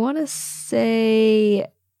 I want to say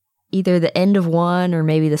either the end of one or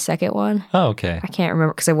maybe the second one. Oh, okay. I can't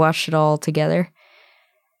remember because I watched it all together.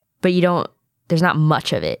 But there's not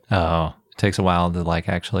much of it. Oh, it takes a while to like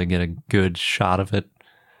actually get a good shot of it.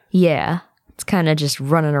 Yeah. It's kind of just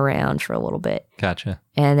running around for a little bit. Gotcha.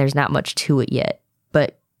 And there's not much to it yet.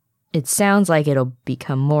 But it sounds like it'll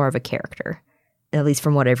become more of a character, at least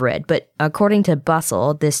from what I've read. But according to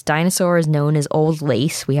Bustle, this dinosaur is known as Old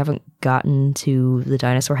Lace. We haven't gotten to the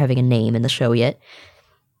dinosaur having a name in the show yet.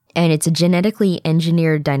 And it's a genetically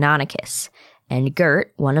engineered Deinonychus. And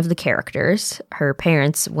Gert, one of the characters, her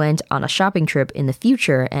parents went on a shopping trip in the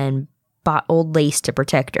future and bought Old Lace to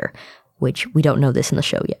protect her, which we don't know this in the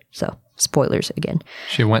show yet. So, spoilers again.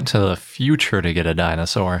 She went to the future to get a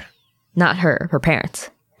dinosaur. Not her parents.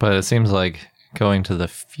 But it seems like going to the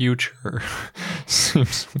future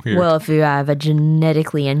seems weird. Well, if you have a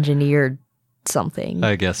genetically engineered something.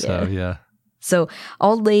 I guess so, yeah. So,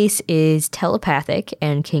 Old Lace is telepathic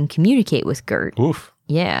and can communicate with Gert. Oof.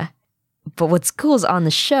 Yeah. But what's cool is on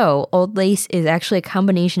the show, Old Lace is actually a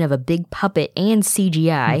combination of a big puppet and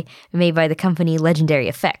CGI made by the company Legendary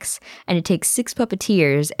Effects. And it takes 6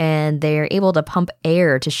 puppeteers, and they're able to pump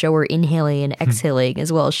air to show her inhaling and exhaling,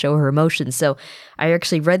 as well as show her emotions. So I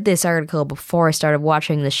actually read this article before I started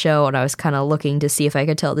watching the show, and I was kind of looking to see if I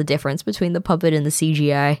could tell the difference between the puppet and the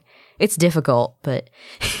CGI. It's difficult, but...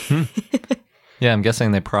 Yeah, I'm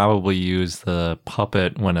guessing they probably use the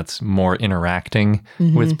puppet when it's more interacting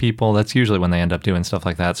with people. That's usually when they end up doing stuff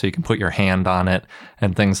like that. So you can put your hand on it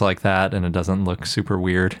and things like that, and it doesn't look super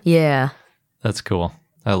weird. Yeah. That's cool.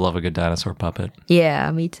 I love a good dinosaur puppet. Yeah,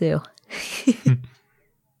 me too.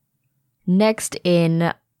 Next,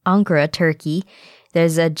 in Ankara, Turkey,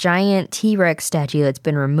 there's a giant T-Rex statue that's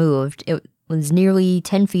been removed. It was nearly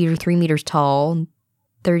 10 feet or 3 meters tall,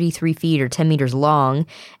 33 feet or 10 meters long,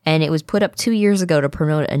 and it was put up 2 years ago to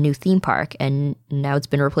promote a new theme park, and now it's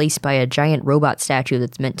been replaced by a giant robot statue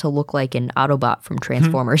that's meant to look like an Autobot from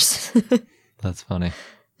Transformers. That's funny.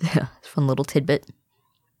 Yeah, fun little tidbit.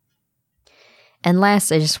 And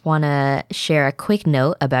last, I just want to share a quick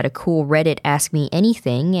note about a cool Reddit Ask Me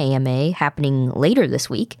Anything AMA happening later this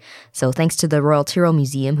week. So thanks to the Royal Tyrrell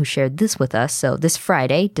Museum who shared this with us. So this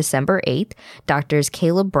Friday, December 8th, Doctors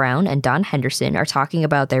Caleb Brown and Don Henderson are talking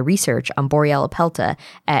about their research on Borealia pelta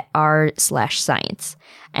at r/science.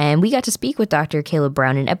 And we got to speak with Dr. Caleb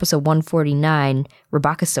Brown in episode 149,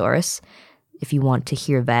 Robocosaurus, if you want to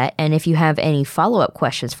hear that. And if you have any follow-up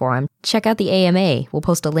questions for him, check out the AMA. We'll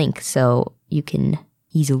post a link so you can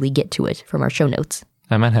easily get to it from our show notes.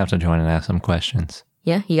 I might have to join and ask some questions.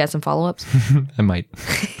 Yeah? You got some follow-ups? I might.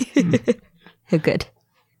 Good.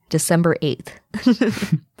 December 8th.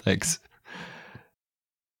 Thanks.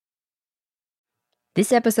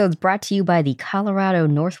 This episode's brought to you by the Colorado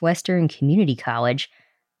Northwestern Community College,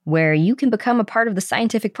 where you can become a part of the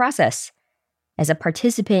scientific process. As a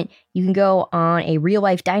participant, you can go on a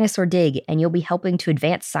real-life dinosaur dig, and you'll be helping to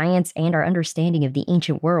advance science and our understanding of the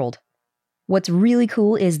ancient world. What's really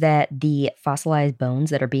cool is that the fossilized bones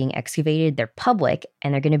that are being excavated, they're public,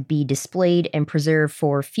 and they're going to be displayed and preserved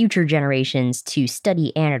for future generations to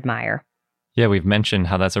study and admire. Yeah, we've mentioned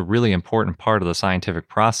how that's a really important part of the scientific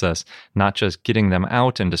process, not just getting them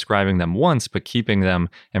out and describing them once, but keeping them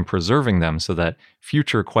and preserving them so that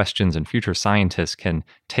future questions and future scientists can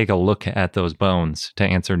take a look at those bones to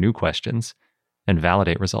answer new questions and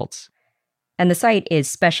validate results. And the site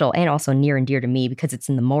is special and also near and dear to me because it's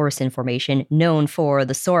in the Morrison Formation, known for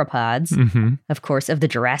the sauropods, of course, of the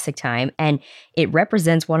Jurassic time. And it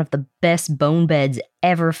represents one of the best bone beds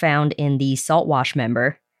ever found in the saltwash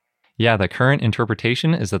member. Yeah, the current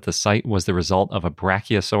interpretation is that the site was the result of a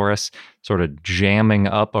Brachiosaurus sort of jamming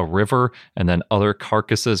up a river and then other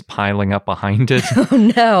carcasses piling up behind it.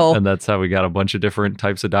 Oh, no. And that's how we got a bunch of different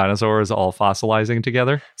types of dinosaurs all fossilizing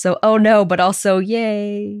together. So, oh no, but also,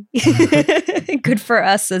 yay. Good for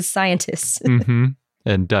us as scientists. And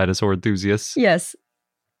dinosaur enthusiasts. Yes.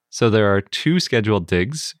 So there are 2 scheduled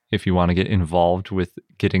digs if you want to get involved with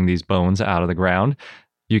getting these bones out of the ground.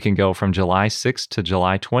 You can go from July 6th to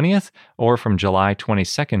July 20th or from July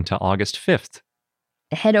 22nd to August 5th.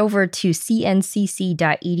 Head over to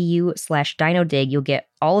cncc.edu/dinodig. You'll get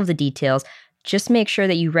all of the details. Just make sure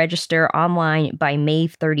that you register online by May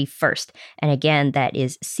 31st. And again, that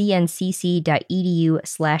is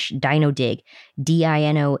cncc.edu/dinodig,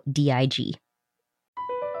 DINODIG.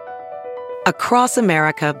 Across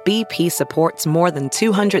America, BP supports more than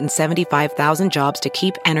 275,000 jobs to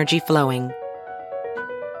keep energy flowing.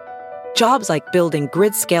 Jobs like building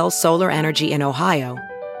grid-scale solar energy in Ohio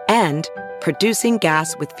and producing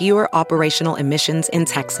gas with fewer operational emissions in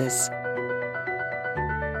Texas.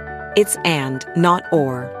 It's and, not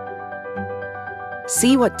or.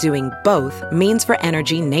 See what doing both means for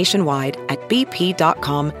energy nationwide at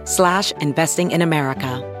bp.com/investing in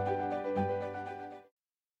America.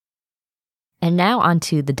 And now on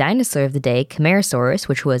to the dinosaur of the day, Camarasaurus,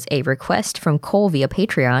 which was a request from Cole via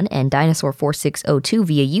Patreon and Dinosaur4602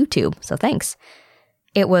 via YouTube, so thanks.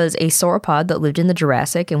 It was a sauropod that lived in the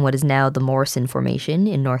Jurassic in what is now the Morrison Formation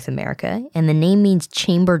in North America, and the name means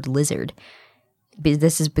chambered lizard.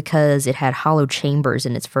 This is because it had hollow chambers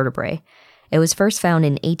in its vertebrae. It was first found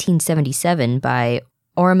in 1877 by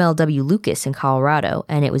Ormel W. Lucas in Colorado,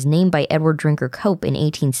 and it was named by Edward Drinker Cope in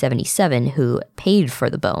 1877, who paid for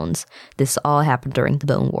the bones. This all happened during the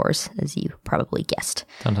Bone Wars, as you probably guessed.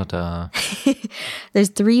 Dun, dun, dun. There's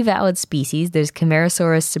 3 valid species. There's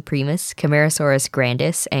Camarasaurus supremus, Camarasaurus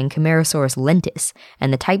grandis, and Camarasaurus lentis,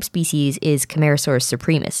 and the type species is Camarasaurus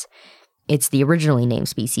supremus. It's the originally named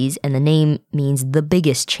species, and the name means the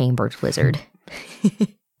biggest chambered lizard.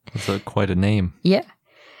 That's quite a name. Yeah.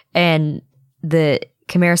 And the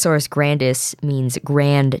Camarasaurus grandis means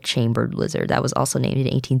grand chambered lizard. That was also named in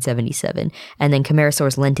 1877. And then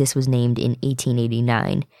Camarasaurus lentis was named in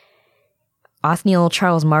 1889. Othniel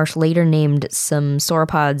Charles Marsh later named some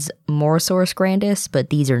sauropods Morosaurus grandis,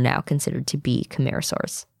 but these are now considered to be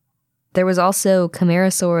Camarasaurs. There was also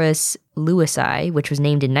Camarasaurus lewisi, which was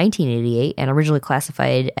named in 1988 and originally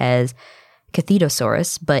classified as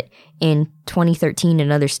Cathetosaurus, but in 2013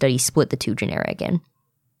 another study split the 2 genera again.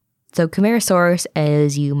 So Camarasaurus,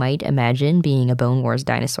 as you might imagine, being a Bone Wars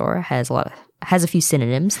dinosaur, has a few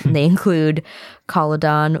synonyms. They include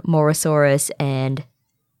Collodon, Morosaurus, and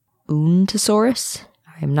Untosaurus.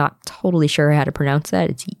 I'm not totally sure how to pronounce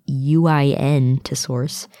that. It's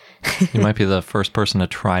Uintosaurus. You might be the first person to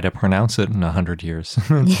try to pronounce it in 100 years.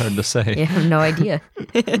 It's hard to say. I have no idea.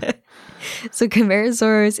 So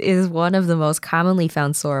Camarasaurus is one of the most commonly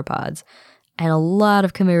found sauropods, and a lot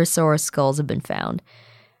of Camarasaurus skulls have been found.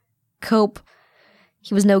 Cope,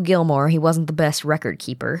 he was no Gilmore. He wasn't the best record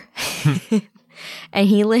keeper. And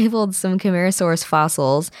he labeled some Camarasaurus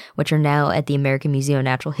fossils, which are now at the American Museum of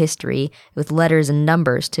Natural History, with letters and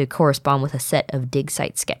numbers to correspond with a set of dig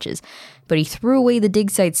site sketches. But he threw away the dig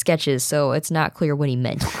site sketches, so it's not clear what he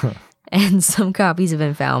meant. And some copies have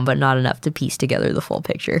been found, but not enough to piece together the full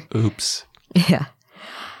picture. Oops. Yeah.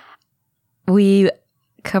 We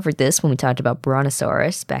covered this when we talked about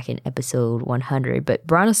Brontosaurus back in episode 100, but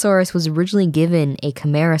Brontosaurus was originally given a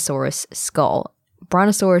Camarasaurus skull.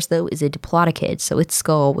 Brontosaurus, though, is a diplodocid, so its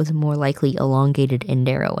skull was more likely elongated and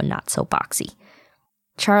narrow and not so boxy.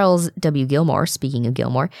 Charles W. Gilmore, speaking of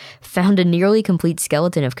Gilmore, found a nearly complete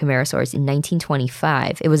skeleton of Camarasaurus in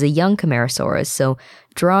 1925. It was a young Camarasaurus, so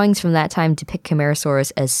drawings from that time depict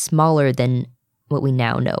Camarasaurus as smaller than what we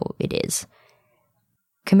now know it is.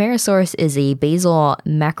 Camarasaurus is a basal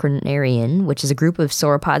macronarian, which is a group of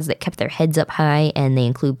sauropods that kept their heads up high, and they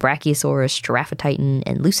include Brachiosaurus, Giraffatitan,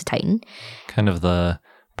 and Lucititan. Kind of the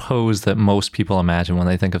pose that most people imagine when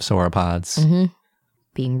they think of sauropods. Mm-hmm.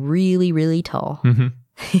 Being really, really tall. Mm-hmm.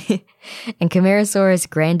 And Camarasaurus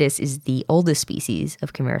grandis is the oldest species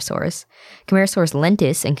of Camarasaurus. Camarasaurus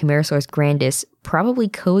lentis and Camarasaurus grandis probably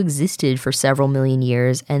coexisted for several million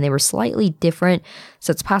years, and they were slightly different,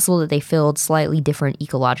 so it's possible that they filled slightly different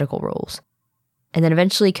ecological roles. And then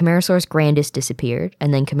eventually Camarasaurus grandis disappeared,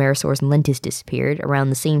 and then Camarasaurus lentis disappeared around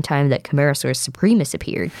the same time that Camarasaurus supremus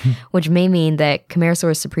appeared, which may mean that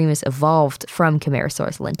Camarasaurus supremus evolved from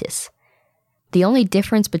Camarasaurus lentis. The only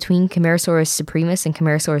difference between Camarasaurus supremus and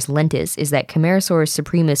Camarasaurus lentis is that Camarasaurus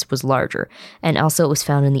supremus was larger, and also it was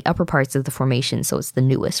found in the upper parts of the formation, so it's the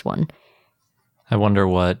newest one. I wonder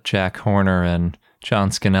what Jack Horner and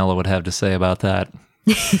John Scannella would have to say about that.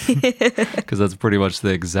 Because that's pretty much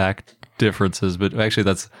the exact differences, but actually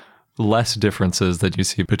that's less differences that you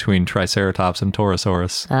see between Triceratops and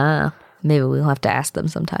Torosaurus. Ah, maybe we'll have to ask them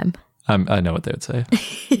sometime. I know what they would say.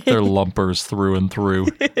 They're lumpers through and through.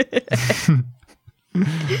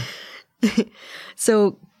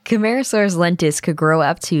 So Camarasaurus lentis could grow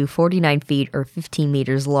up to 49 feet or 15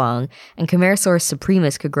 meters long, and Camarasaurus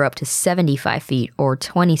supremus could grow up to 75 feet or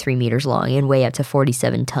 23 meters long and weigh up to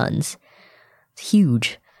 47 tons. It's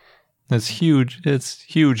huge. It's huge. It's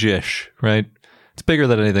huge-ish, right? It's bigger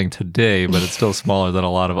than anything today, but it's still smaller than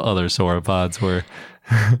a lot of other sauropods were.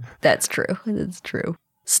 That's true. That's true.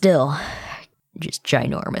 Still, just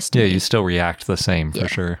ginormous to Yeah, me. you still react the same for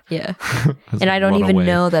sure. Yeah. As And I don't run even away.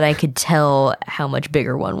 know that I could tell how much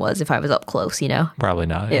bigger one was if I was up close, you know? Probably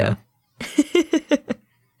not. Yeah.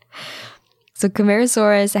 So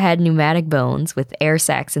Camarasaurus had pneumatic bones with air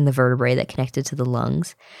sacs in the vertebrae that connected to the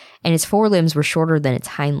lungs, and its forelimbs were shorter than its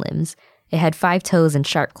hind limbs. It had 5 toes and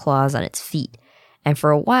sharp claws on its feet. And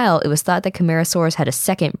for a while, it was thought that Camarasaurus had a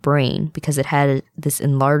second brain because it had this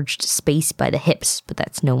enlarged space by the hips, but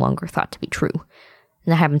that's no longer thought to be true.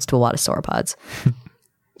 And that happens to a lot of sauropods.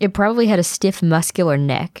 It probably had a stiff, muscular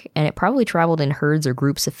neck, and it probably traveled in herds or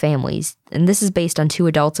groups of families. And this is based on 2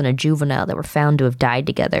 adults and a juvenile that were found to have died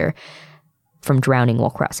together from drowning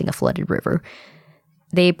while crossing a flooded river.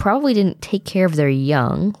 They probably didn't take care of their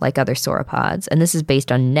young, like other sauropods, and this is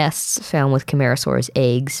based on nests found with Camarasaurus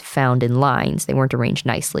eggs found in lines. They weren't arranged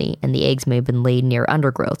nicely, and the eggs may have been laid near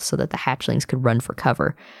undergrowth so that the hatchlings could run for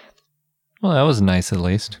cover. Well, that was nice at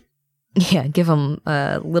least. Yeah, give them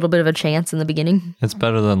a little bit of a chance in the beginning. It's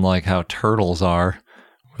better than like how turtles are,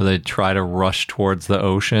 where they try to rush towards the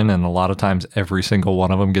ocean, and a lot of times every single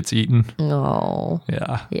one of them gets eaten. Oh,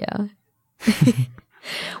 Yeah. yeah.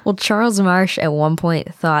 Well, Charles Marsh at one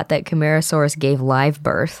point thought that Camarasaurus gave live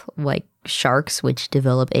birth, like sharks, which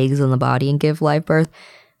develop eggs on the body and give live birth,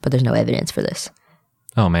 but there's no evidence for this.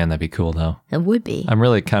 Oh man, that'd be cool though. It would be. I'm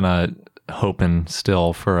really kind of hoping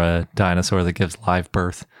still for a dinosaur that gives live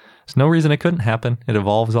birth. There's no reason it couldn't happen. It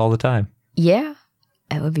evolves all the time. Yeah,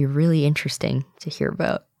 that would be really interesting to hear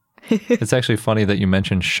about. It's actually funny that you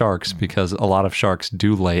mentioned sharks because a lot of sharks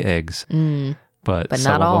do lay eggs. But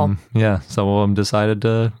some not of all. them, some of them decided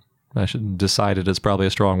is probably a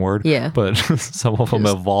strong word. Yeah. But some of them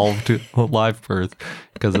evolved to live birth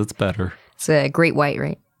because it's better. It's a great white,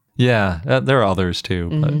 right? Yeah, there are others too,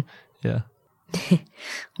 but yeah.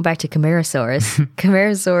 Back to Camarasaurus.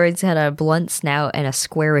 Camarasaurus had a blunt snout and a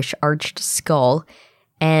squarish arched skull,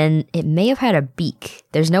 and it may have had a beak.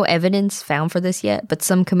 There's no evidence found for this yet, but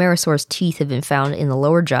some Camarasaurus teeth have been found in the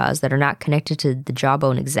lower jaws that are not connected to the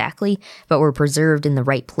jawbone exactly, but were preserved in the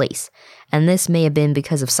right place. And this may have been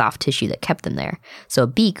because of soft tissue that kept them there. So a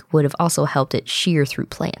beak would have also helped it shear through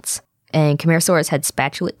plants. And Camarasaurus had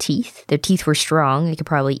spatulate teeth. Their teeth were strong. It could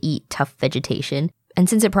probably eat tough vegetation. And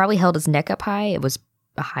since it probably held its neck up high, it was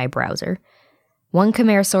a high browser. One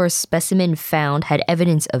Camarasaurus specimen found had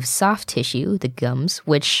evidence of soft tissue, the gums,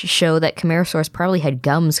 which show that Camarasaurus probably had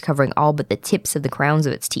gums covering all but the tips of the crowns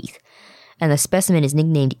of its teeth. And the specimen is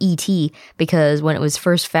nicknamed E.T. because when it was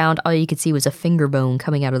first found, all you could see was a finger bone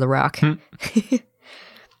coming out of the rock.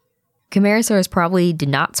 Camarasaurus probably did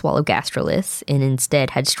not swallow gastroliths and instead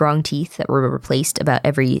had strong teeth that were replaced about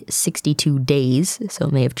every 62 days, so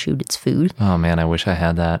it may have chewed its food. Oh man, I wish I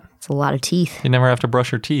had that. It's a lot of teeth. You never have to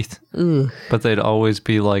brush your teeth. Ooh, But they'd always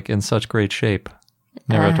be like in such great shape.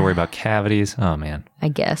 Never have to worry about cavities. Oh man, I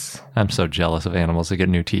guess. I'm so jealous of animals that get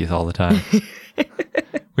new teeth all the time.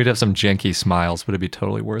 We'd have some janky smiles, but it'd be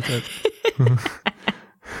totally worth it.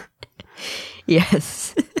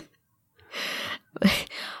 Yes.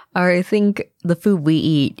 I think the food we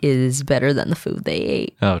eat is better than the food they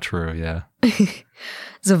ate. Oh, true, yeah.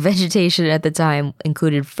 So vegetation at the time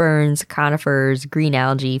included ferns, conifers, green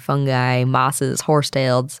algae, fungi, mosses,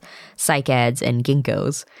 horsetails, cycads, and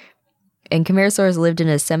ginkgos. And Camarasaurus lived in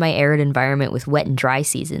a semi-arid environment with wet and dry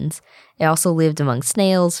seasons. It also lived among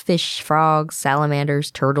snails, fish, frogs,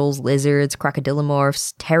 salamanders, turtles, lizards,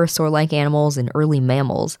 crocodilomorphs, pterosaur-like animals, and early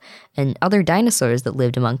mammals. And other dinosaurs that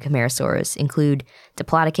lived among Camarasaurus include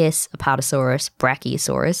Diplodocus, Apatosaurus,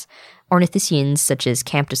 Brachiosaurus, ornithischians such as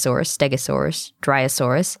Camptosaurus, Stegosaurus,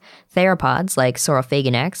 Dryosaurus, theropods like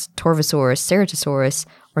Saurophaganax, Torvosaurus, Ceratosaurus,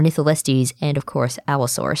 Ornitholestes, and of course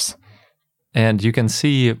Allosaurus. And you can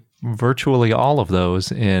see virtually all of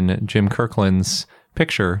those in Jim Kirkland's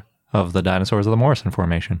picture of the dinosaurs of the Morrison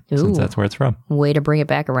Formation, Ooh. since that's where it's from. Way to bring it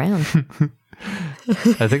back around.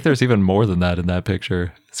 I think there's even more than that in that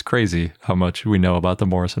picture. It's crazy how much we know about the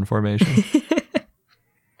Morrison Formation.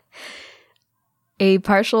 A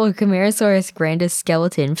partial Camarasaurus grandis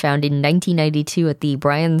skeleton found in 1992 at the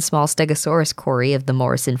Brian Small Stegosaurus quarry of the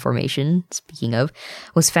Morrison Formation, speaking of,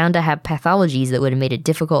 was found to have pathologies that would have made it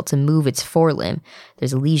difficult to move its forelimb.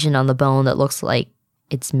 There's a lesion on the bone that looks like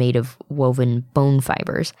it's made of woven bone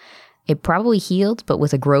fibers. It probably healed, but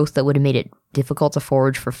with a growth that would have made it difficult to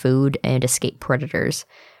forage for food and escape predators.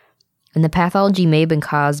 And the pathology may have been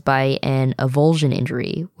caused by an avulsion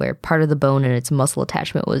injury, where part of the bone and its muscle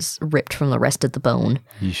attachment was ripped from the rest of the bone.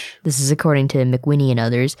 Yeesh. This is according to McWhinney and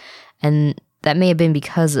others, and that may have been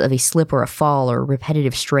because of a slip or a fall or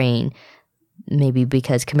repetitive strain. maybe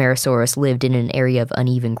because Camarasaurus lived in an area of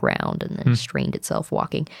uneven ground and then strained itself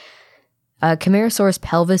walking. Camarasaurus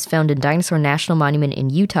pelvis found in Dinosaur National Monument in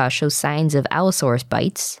Utah shows signs of Allosaurus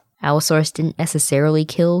bites. Allosaurus didn't necessarily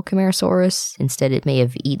kill Camarasaurus. Instead, it may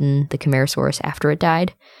have eaten the Camarasaurus after it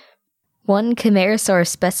died. One Camarasaurus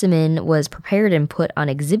specimen was prepared and put on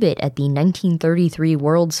exhibit at the 1933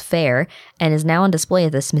 World's Fair and is now on display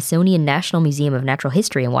at the Smithsonian National Museum of Natural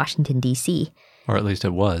History in Washington, D.C. Or at least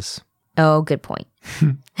it was. Oh, good point.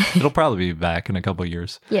 It'll probably be back in a couple of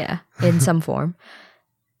years. Yeah, in some form.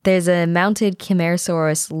 There's a mounted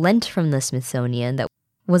Camarasaurus lent from the Smithsonian that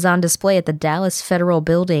was on display at the Dallas Federal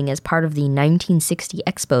Building as part of the 1960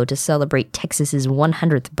 Expo to celebrate Texas's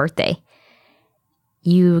 100th birthday.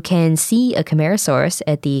 You can see a Camarasaurus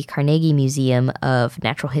at the Carnegie Museum of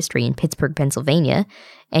Natural History in Pittsburgh, Pennsylvania,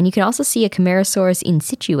 and you can also see a Camarasaurus in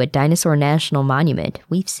situ at Dinosaur National Monument.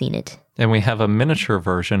 We've seen it. And we have a miniature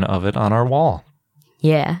version of it on our wall.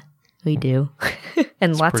 Yeah, we do.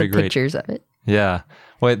 And It's lots of pretty great. pictures of it. Yeah.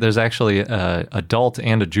 Wait, there's actually an adult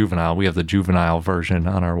and a juvenile. We have the juvenile version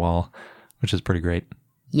on our wall, which is pretty great.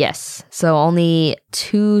 Yes. So only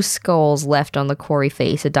 2 skulls left on the quarry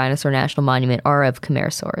face at Dinosaur National Monument are of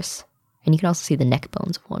Camarasaurus. And you can also see the neck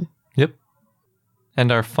bones of one. Yep.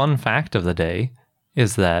 And our fun fact of the day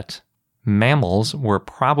is that mammals were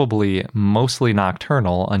probably mostly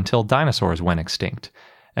nocturnal until dinosaurs went extinct.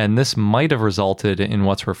 And this might have resulted in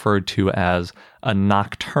what's referred to as a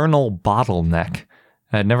nocturnal bottleneck.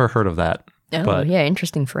 I'd never heard of that. Oh, but yeah,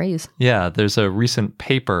 interesting phrase. yeah, there's a recent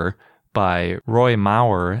paper by Roy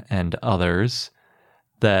Maurer and others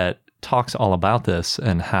that talks all about this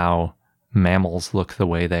and how mammals look the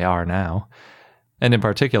way they are now. And in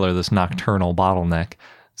particular, this nocturnal bottleneck.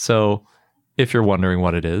 So if you're wondering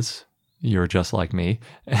what it is, you're just like me.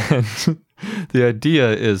 And the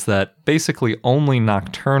idea is that basically only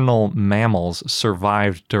nocturnal mammals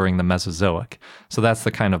survived during the Mesozoic. So that's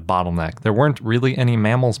the kind of bottleneck. There weren't really any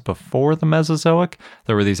mammals before the Mesozoic.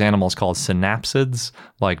 There were these animals called synapsids,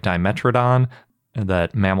 like Dimetrodon,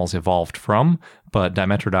 that mammals evolved from. But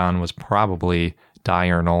Dimetrodon was probably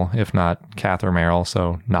diurnal, if not cathermeral,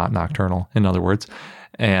 so not nocturnal, in other words.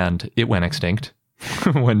 And it went extinct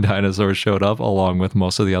when dinosaurs showed up, along with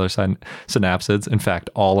most of the other synapsids. In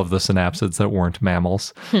fact, all of the synapsids that weren't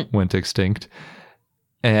mammals went extinct.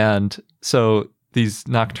 And so these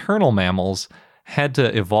nocturnal mammals had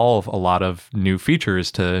to evolve a lot of new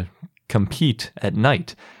features to compete at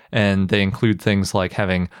night. And they include things like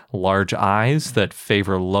having large eyes that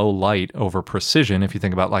favor low light over precision. If you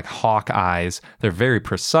think about like hawk eyes, they're very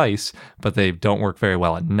precise, but they don't work very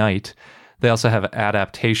well at night. They also have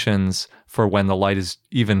adaptations for when the light is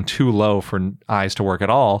even too low for eyes to work at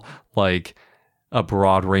all, like a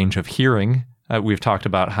broad range of hearing. We've talked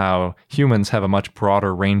about how humans have a much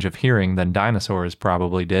broader range of hearing than dinosaurs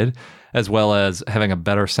probably did, as well as having a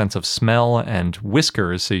better sense of smell and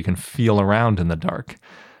whiskers so you can feel around in the dark.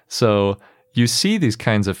 So you see these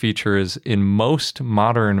kinds of features in most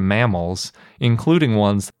modern mammals, including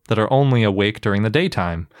ones that are only awake during the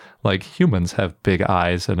daytime. Like humans have big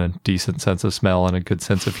eyes and a decent sense of smell and a good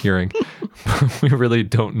sense of hearing. We really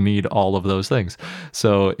don't need all of those things.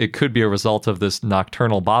 So it could be a result of this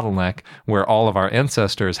nocturnal bottleneck where all of our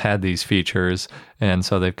ancestors had these features, and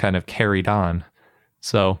so they've kind of carried on.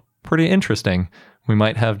 So pretty interesting. We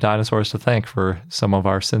might have dinosaurs to thank for some of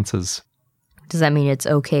our senses. Does that mean it's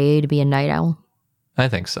okay to be a night owl? I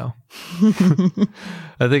think so.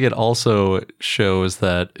 I think it also shows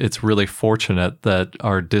that it's really fortunate that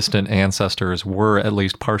our distant ancestors were at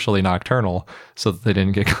least partially nocturnal so that they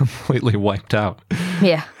didn't get completely wiped out.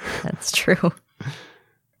 Yeah, that's true.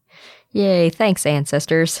 Yay, thanks,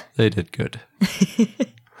 ancestors. They did good.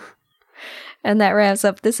 And that wraps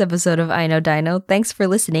up this episode of I Know Dino. Thanks for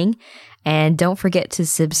listening. And don't forget to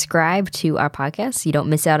subscribe to our podcast so you don't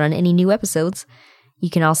miss out on any new episodes.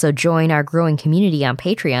 You can also join our growing community on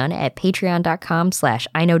Patreon at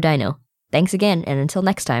patreon.com/iknowdino. Thanks again, and until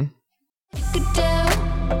next time.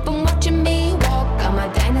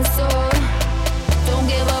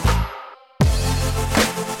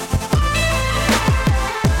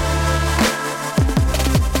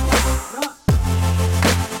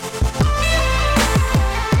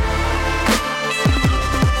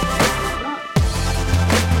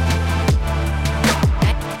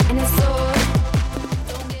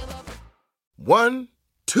 One,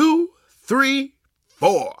 two, three,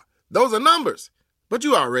 four. Those are numbers. But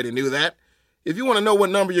you already knew that. If you want to know what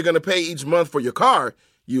number you're going to pay each month for your car,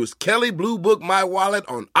 use Kelley Blue Book My Wallet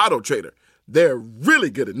on AutoTrader. They're really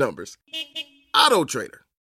good at numbers. AutoTrader.